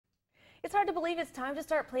It's hard to believe it's time to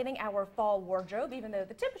start planning our fall wardrobe, even though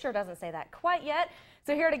the temperature doesn't say that quite yet.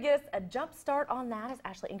 So here to give us a jump start on that is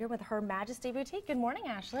Ashley Ingram with her Majesty Boutique. Good morning,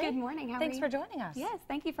 Ashley. Good morning. How are you? Thanks for joining us. Yes,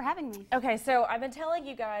 thank you for having me. Okay, so I've been telling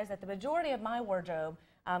you guys that the majority of my wardrobe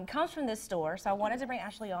comes from this store, so I wanted to bring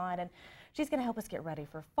Ashley on, and she's going to help us get ready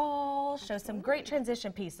for fall, show some great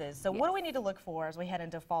transition pieces. So what do we need to look for as we head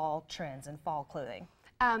into fall trends and fall clothing?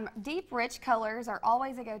 Deep, rich colors are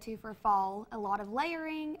always a go-to for fall. A lot of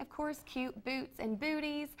layering, of course, cute boots and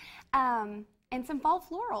booties, and some fall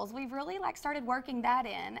florals. We've really started working that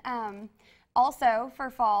in. Also, for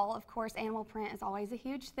fall, of course, animal print is always a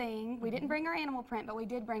huge thing. We didn't bring our animal print, but we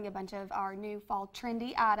did bring a bunch of our new fall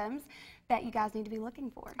trendy items that you guys need to be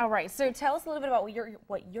looking for. All right, so tell us a little bit about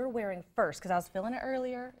what you're wearing first, because I was feeling it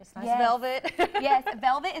earlier. It's nice Yes. velvet. Yes,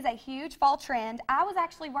 velvet is a huge fall trend. I was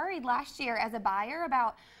actually worried last year as a buyer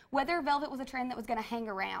about whether velvet was a trend that was going to hang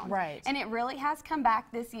around. Right. And it really has come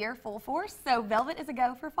back this year full force, so velvet is a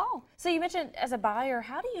go for fall. So you mentioned as a buyer,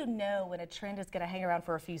 how do you know when a trend is going to hang around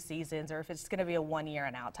for a few seasons or if it's going to be a 1 year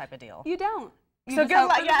and out type of deal? You don't. You So just good hope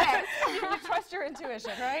luck. for the Yeah. best. You trust your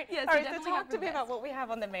intuition, right? Yes, All you right, so definitely talk hope for to the me about best. what we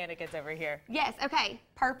have on the mannequins over here. Yes, okay.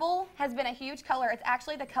 Purple has been a huge color. It's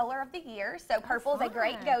actually the color of the year, so purple is a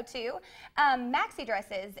great fun. go-to. Maxi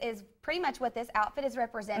dresses is pretty much what this outfit is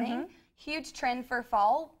representing. Huge trend for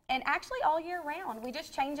fall, and actually all year round. We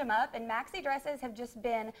just change them up, and maxi dresses have just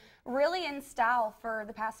been really in style for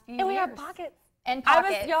the past few years. And we have pockets. And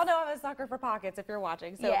pockets. Y'all know I'm a sucker for pockets if you're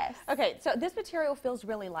watching. So, Yes. Okay, so this material feels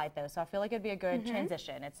really light though, so I feel like it'd be a good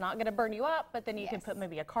transition. It's not going to burn you up, but then you can Yes. put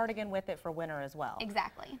maybe a cardigan with it for winter as well.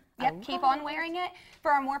 Exactly. I Yep, keep love on wearing it.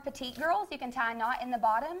 For our more petite girls, you can tie a knot in the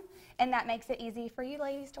bottom, and that makes it easy for you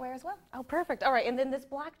ladies to wear as well. Oh, perfect. All right, and then this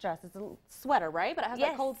black dress is a sweater, right? But it has that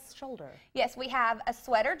Yes. cold shoulder. Yes, we have a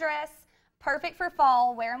sweater dress, perfect for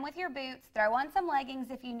fall. Wear them with your boots. Throw on some leggings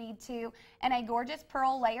if you need to, and a gorgeous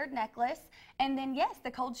pearl layered necklace. And then, yes,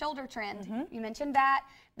 the cold shoulder trend. You mentioned that.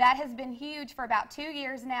 That has been huge for about 2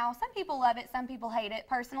 years now. Some people love it, some people hate it.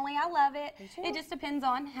 Personally, I love it. It just depends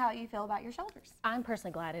on how you feel about your shoulders. I'm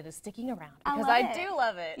personally glad it is sticking around I because love I it. do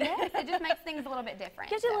love it. Yes, it just makes things a little bit different.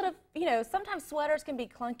 Gives you a so. little, you know, sometimes sweaters can be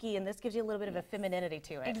clunky, and this gives you a little bit of a femininity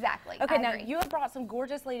to it. Exactly. Okay, I now agree. you have brought some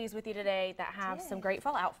gorgeous ladies with you today that have some great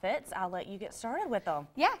fall outfits. I'll let you get started with them.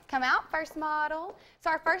 Yeah, come out, first model. So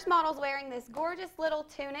our first model is wearing this gorgeous little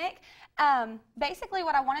tunic. Basically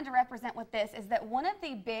what I wanted to represent with this is that one of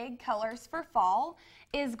the big colors for fall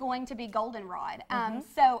is going to be goldenrod.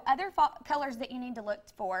 So other colors that you need to look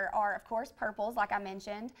for are, of course, purples, like I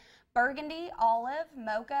mentioned, burgundy, olive,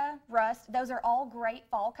 mocha, rust. Those are all great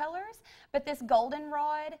fall colors, but this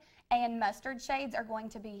goldenrod and mustard shades are going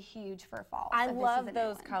to be huge for fall. I So this is love a new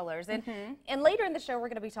those one. colors. And later in the show, we're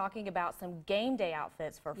going to be talking about some game day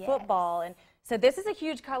outfits for Yes. football. And so this is a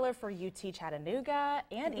huge color for UT Chattanooga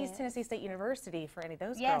and East Yes. Tennessee State University for any of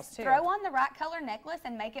those girls, Yes, too. throw on the right color necklace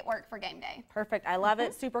and make it work for game day. Perfect. I love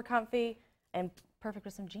it. Super comfy and perfect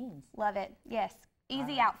with some jeans. Love it. Yes,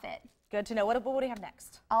 easy outfit. Good to know. What do we have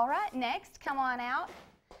next? All right, next, come on out.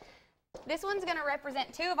 This one's going to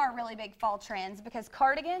represent two of our really big fall trends because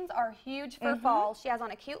cardigans are huge for fall. She has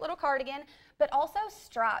on a cute little cardigan, but also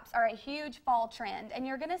stripes are a huge fall trend. And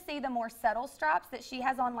you're going to see the more subtle stripes that she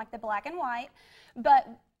has on, like the black and white. But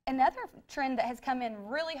another trend that has come in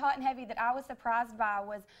really hot and heavy that I was surprised by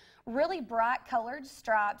was really bright colored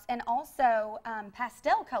stripes and also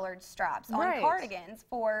pastel colored stripes on cardigans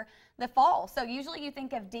for the fall. So usually you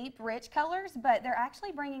think of deep, rich colors, but they're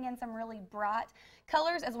actually bringing in some really bright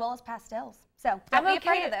colors as well as pastels. So don't be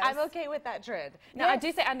afraid of those. I'm okay with that trend. Now, I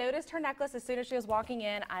do say I noticed her necklace as soon as she was walking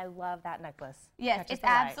in. I love that necklace. Yes, Catches it's the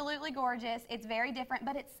light. absolutely gorgeous. It's very different,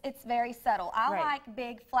 but it's very subtle. I Right. like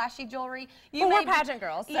big, flashy jewelry. Well, we're may be- pageant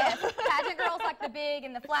girls. So. Yes, pageant girls like the big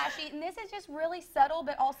and the flashy, and this is just really subtle,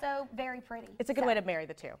 but also very pretty. It's a good way to marry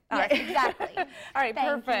the two. All Yes, right. exactly. All right,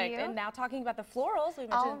 Thank perfect. you. And now talking about the florals, we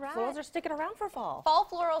All mentioned right. florals are sticking around for fall. Fall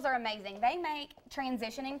florals are amazing. They make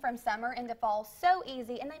transitioning from summer into fall so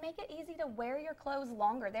easy, and they make it easy to wear your clothes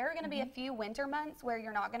longer. There are going to be a few winter months where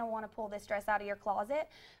you're not going to want to pull this dress out of your closet,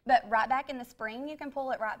 but right back in the spring, you can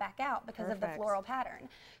pull it right back out because of the Perfect. floral pattern.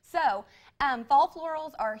 So fall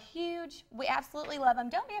florals are huge. We absolutely love them.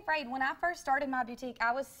 Don't be afraid. When I first started my boutique,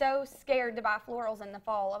 I was so scared to buy florals in the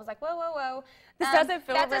fall. I was like, whoa, whoa, whoa. This doesn't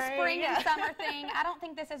feel That's right. a spring Yeah. and summer thing. I don't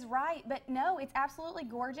think this is right, but no, it's absolutely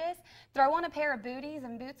gorgeous. Throw on a pair of booties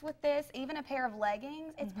and boots with this, even a pair of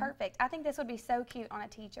leggings. It's perfect. I think this would be so cute on a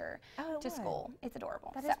teacher Oh, it to would. school. It's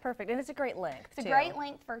adorable. That So, is perfect, and it's a great length, it's too. a great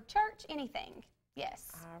length for church, anything.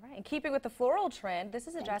 Yes. All right, and keeping with the floral trend, this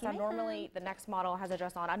is a dress you, I normally, the next model has a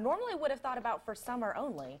dress on, I normally would have thought about for summer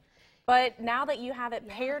only. But now that you have it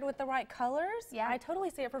paired with the right colors, I totally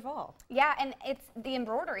see it for fall. Yeah, and it's the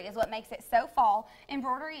embroidery is what makes it so fall.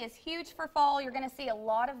 Embroidery is huge for fall. You're going to see a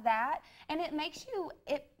lot of that, and it makes you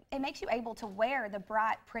able to wear the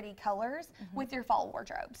bright, pretty colors with your fall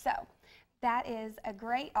wardrobe. So that is a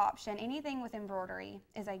great option. Anything with embroidery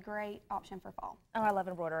is a great option for fall. Oh, I love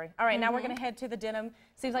embroidery. All right, now we're going to head to the denim.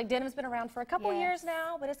 Seems like denim's been around for a couple years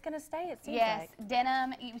now, but it's going to stay, it seems like. Yes,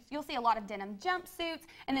 denim. You'll see a lot of denim jumpsuits,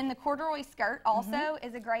 and then the corduroy skirt also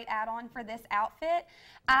is a great add-on for this outfit.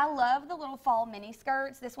 I love the little fall mini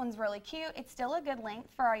skirts. This one's really cute. It's still a good length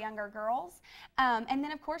for our younger girls. And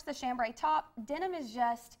then, of course, the chambray top. Denim is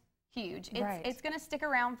just huge. It's going to stick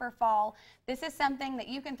around for fall. This is something that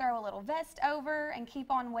you can throw a little vest over and keep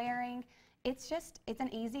on wearing. It's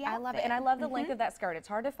an easy outfit. I love it, and I love the length of that skirt. It's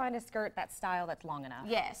hard to find a skirt that style that's long enough.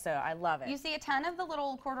 Yes. So I love it. You see a ton of the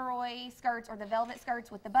little corduroy skirts or the velvet skirts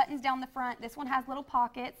with the buttons down the front. This one has little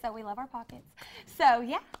pockets, so we love our pockets. So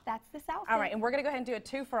yeah, that's this outfit. All right, and we're going to go ahead and do a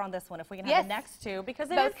twofer on this one if we can have the next two, because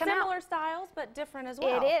it is similar styles but different as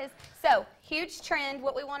well. It is. So huge trend.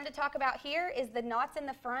 What we wanted to talk about here is the knots in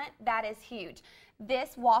the front. That is huge.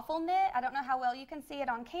 This waffle knit, I don't know how well you can see it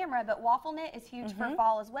on camera, but waffle knit is huge for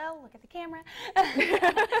fall as well. Look at the camera.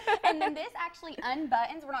 And then this actually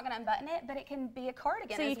unbuttons. We're not going to unbutton it, but it can be a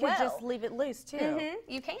cardigan as well. So you can just leave it loose too.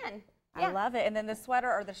 You can. I love it. And then the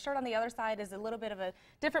sweater or the shirt on the other side is a little bit of a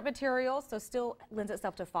different material, so still lends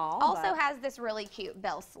itself to fall. Also has this really cute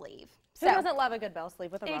bell sleeve. Who doesn't love a good bell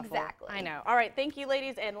sleeve with a ruffle? Exactly. I know. All right, thank you,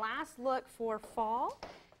 ladies. And last look for fall.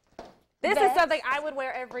 This is something I would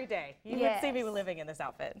wear every day. You would see me living in this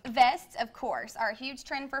outfit. Vests, of course, are a huge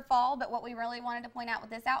trend for fall, but what we really wanted to point out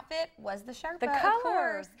with this outfit was the Sherpa, the color. of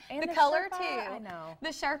course. And the color, Sherpa, too. I know. The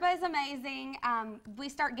Sherpa is amazing. We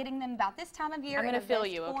start getting them about this time of year. I'm going to feel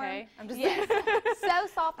you, okay? I'm just so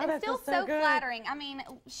soft and still so flattering. I mean,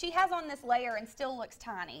 she has on this layer and still looks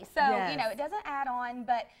tiny. So, you know, it doesn't add on,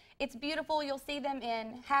 but it's beautiful. You'll see them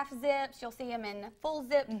in half zips. You'll see them in full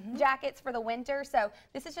zip jackets for the winter. So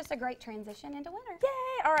this is just a great transition into winter.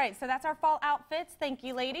 Yay! All right, so that's our fall outfits. Thank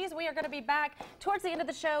you, ladies. We are going to be back towards the end of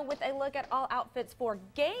the show with a look at all outfits for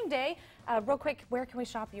game day. Real quick, where can we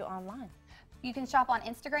shop you online? You can shop on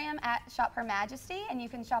Instagram at Shop Her Majesty, and you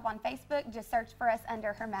can shop on Facebook. Just search for us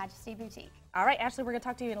under Her Majesty Boutique. All right, Ashley, we're going to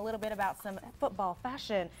talk to you in a little bit about some football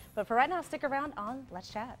fashion. But for right now, stick around on Let's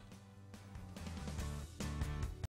Chat.